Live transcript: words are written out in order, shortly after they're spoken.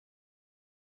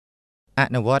អ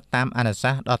នុវត្តតាមអនុ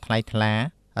សាសន៍ដ៏ថ្លៃថ្លា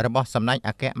របស់សម្ដេច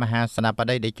អគ្គមហាសេនាប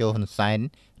តីតេជោហ៊ុនសែន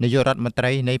នាយករដ្ឋមន្ត្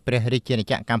រីនៃព្រះរាជាណា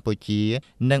ចក្រកម្ពុជា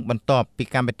និងបន្ទាប់ពី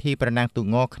កម្មវិធីប្រណាំងទូក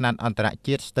ងខ្នាតអន្តរ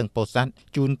ជាតិស្ទឹងពោធិ៍សាត់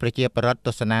ជូនប្រជាពលរដ្ឋទ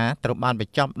ស្សនាត្រូវបានប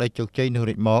ញ្ចប់ដោយជោគជ័យនោះ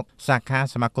រួចមកសាខា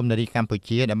សមាគមនារីកម្ពុ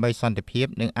ជាដើម្បីសន្តិភាព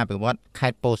និងអភិវឌ្ឍខេ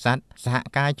ត្តពោធិ៍សាត់សហ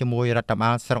ការជាមួយរដ្ឋបា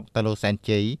លស្រុកតាឡូសែន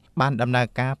ជ័យបានដំណើរ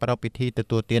ការប្រារព្ធពិធីទ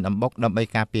ទួលទានអំបុកដើម្បី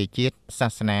ការពារជាតិសា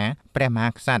សនាព្រះមហា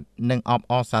ក្សត្រនិងអប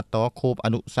អរសាទរខួបអ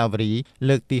នុស្សាវរីយ៍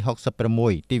លើកទី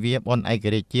66ទិវាបុណ្យឯក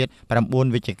រាជ្យជាតិ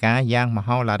9វិច្ឆិកាយ៉ាងម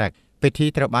ហោឡារិកពិធី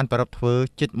ត្រូវបានប្រារព្ធធ្វើ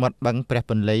ជិតមាត់បឹងព្រះ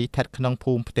ពន្លៃស្ថិតក្នុង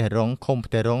ភូមិផ្ទះរងឃុំ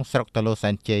ផ្ទះរងស្រុកតាឡូសែ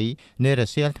នជ័យនារ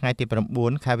សៀលថ្ងៃទី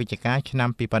9ខែវិច្ឆិកាឆ្នាំ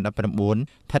2019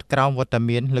ស្ថិតក្រោមវត្ត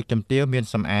មានលោកជំទាវមាន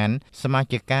សំអានសមា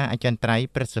ជិកាអចិន្ត្រៃយ៍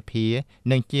ព្រឹទ្ធសភា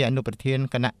និងជាអនុប្រធាន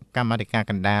គណៈកម្មាធិការ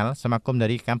កណ្ដាលសមាគមនា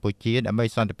រីកម្ពុជាដើម្បី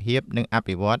សន្តិភាពនិងអ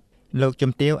ភិវឌ្ឍលោក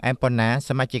ជំទាវអែមប៉ុណ្ណា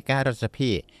សមាជិការដ្ឋស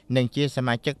ភានិងជាស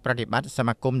មាជិកប្រតិបត្តិស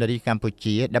មាគមនារីកម្ពុ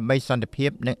ជាដើម្បីសន្តិភាព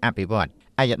និងអភិវឌ្ឍ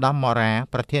ឯកឧត្តមមរា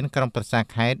ប្រធានក្រុមប្រឹក្សា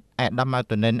ខេត្តឯកឧត្តមម៉ៅ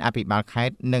តូនិនអភិបាលខេ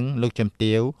ត្តនិងលោកជំ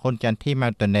ទាវហ៊ុនចន្ទធីម៉ៅ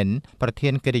តូនិនប្រធា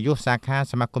នកិត្តិយសសាខា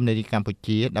សមាគមនារីកម្ពុ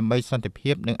ជាដើម្បីសន្តិ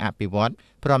ភាពនិងអភិវឌ្ឍ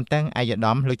ព្រមទាំងឯកឧត្ត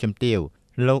មលោកជំទាវ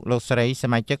លោកស្រីស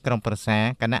មាជិកក្រុមប្រឹក្សា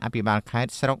គណៈអភិបាលខេត្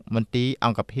តស្រុកមន្ទីរអ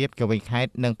ង្គភាពជ័យខេត្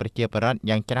តនិងប្រជាពលរដ្ឋ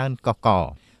យ៉ាងច្រើនកកក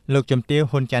លោកជំទាវ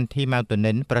ហ៊ុនចន្ទធីម៉ៅតូ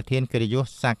និនប្រធានកិត្តិយស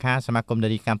សាខាសមាគមនា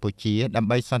រីកម្ពុជាដើម្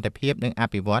បីសន្តិភាពនិងអ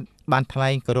ភិវឌ្ឍបានថ្លែ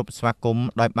ងគោរពស្វាគមន៍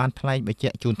ដោយបានថ្លែងបញ្ជា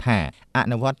ក់ជូនថាអ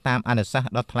នុវត្តតាមអនុសាស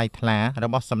ន៍ដ៏ថ្លៃថ្លារ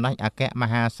បស់សម្ដេចអគ្គម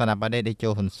ហាសេនាបតីតេជោ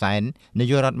ហ៊ុនសែននា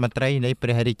យករដ្ឋមន្ត្រីនៃព្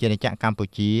រះរាជាណាចក្រកម្ពុ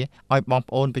ជាឲ្យបង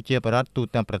ប្អូនប្រជាពលរដ្ឋទូ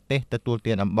ទាំងប្រទេសទទួល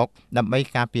ទានអំបុកដើម្បី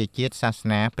ការពារជាតិសាស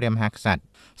នាព្រះមហាក្សត្រ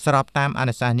ស្របតាមអ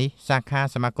នុសាសន៍នេះសាខា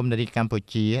សមាគមនារីកម្ពុ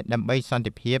ជាដើម្បីសន្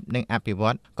តិភាពនិងអភិវ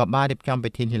ឌ្ឍក៏បានរៀបចំពិ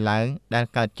ធីនេះឡើងដែល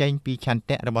កើតចេញពីឆន្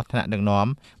ទៈរបស់ថ្នាក់ដឹកនាំ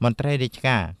មន្ត្រីរាជ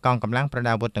ការកងកម្លាំងប្រ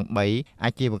ដាប់អាវុធទាំង3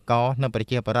អាជីវករនិងប្រ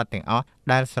ជាពលរដ្ឋទាំងអស់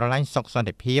ដែលស្រឡាញ់សុខសន្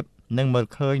តិភាពនិងមើល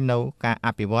ឃើញនូវការអ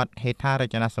ភិវឌ្ឍហេដ្ឋារ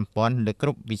ចនាសម្ព័ន្ធលើគ្រ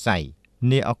ប់វិស័យ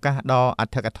នាឱកាសដ៏អ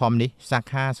ធិកអធមនេះសា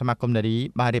ខាសមាគមនារី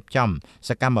បានរៀបចំ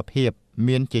សកម្មភាព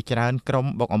មានជាច្រើនក្រុម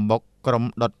បុកអំបុកក្រុម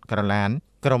ដុតក្រឡាន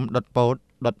ក្រុមដុតពោត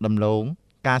ដុតដំឡូង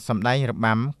ការសម្ដែងរ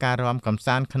បាំការរាំកម្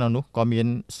សាន្តក្នុងនោះក៏មាន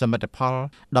សមិទ្ធផល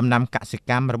ដំណាំកសិ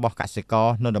កម្មរបស់កសិករ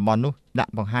នៅតំបន់នោះដា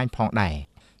ក់បង្ហាញផងដែរ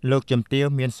លោកជំទាវ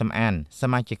មានសំអានស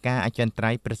មាជិកាអចិន្ត្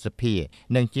រៃយ៍ព្រឹទ្ធសភា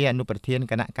និងជាអនុប្រធាន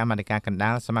គណៈកម្មាធិការកណ្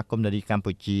ដាលសមាគមនារីកម្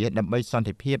ពុជាដើម្បីសន្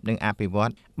តិភាពនិងអភិវឌ្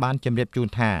ឍបានជម្រាបជូន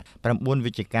ថា9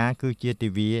វិច្ឆិកាគឺជាទិ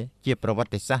វាជាប្រវត្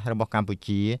តិសាស្ត្ររបស់កម្ពុ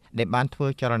ជាដែលបានធ្វើ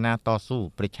ចលនាតស៊ូ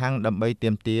ប្រឆាំងដើម្បីទា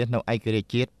មទារនូវឯករាជ្យ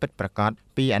ជាតិពិតប្រាកដ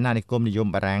ពីអាណានិគមនិយម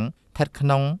បារាំងស្ថិតក្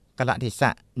នុងកលៈទេ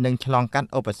សៈនិងឆ្លងកាត់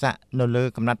ឧបសគ្គនៅលើ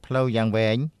កំណត់ផ្លូវយ៉ាងវែ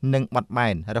ងនិងបត់បែ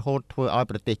នរហូតធ្វើឲ្យ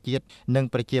ប្រទេសជាតិនិង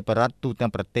ប្រជាពលរដ្ឋទូទាំ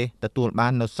ងប្រទេសទទួលបា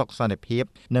ននូវសុខសន្តិភាព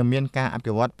និងមានការអ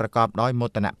ភិវឌ្ឍប្រកបដោយមោ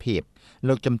ទនភាព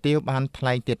លោកជំទាវបានថ្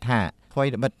លែងទៀតថាអ្វី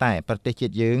ត្បិតតែប្រទេសជា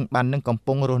តិយើងបាននឹងកំ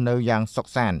ពុងរស់នៅយ៉ាងសុខ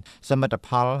សាន្តសមិទ្ធផ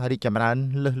លរីកចម្រើន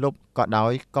លើសលប់ក៏ដោ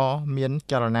យក៏មាន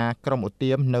ចលនាក្រមឧ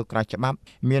ទាមនៅក្រៅច្បាប់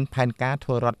មានផែនការធ្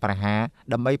វើរដ្ឋប្រហារ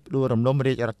ដើម្បីផ្ដួលរំលំ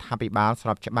រាជរដ្ឋាភិបាលស្រ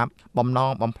បច្បាប់បំណ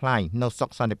ងបំផ្លាញនៅសុខ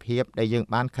សន្តិភាពដែលយើង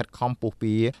បានខិតខំពុះ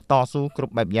ពៀតស៊ូគ្រ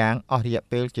ប់បែបយ៉ាងអស់រយៈ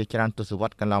ពេលជាច្រើនទសវ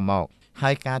ត្សរ៍កន្លងមក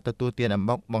ហើយការទទួលទានអំ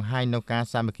បុកបង្ហាញនូវការ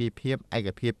សាមគ្គីភាពឯក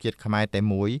ភាពជាតិខ្មែរតែ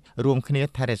មួយរួមគ្នា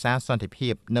ថែរក្សាសន្តិភា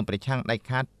ពនិងប្រឆាំងដាច់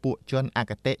ខាតពួកជនអ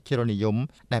គតិជ្រុលនិយម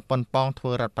ដែលប៉ុនប៉ងធ្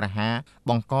វើរដ្ឋប្រហារ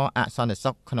បង្កអសន្តិ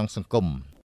សុខក្នុងសង្គម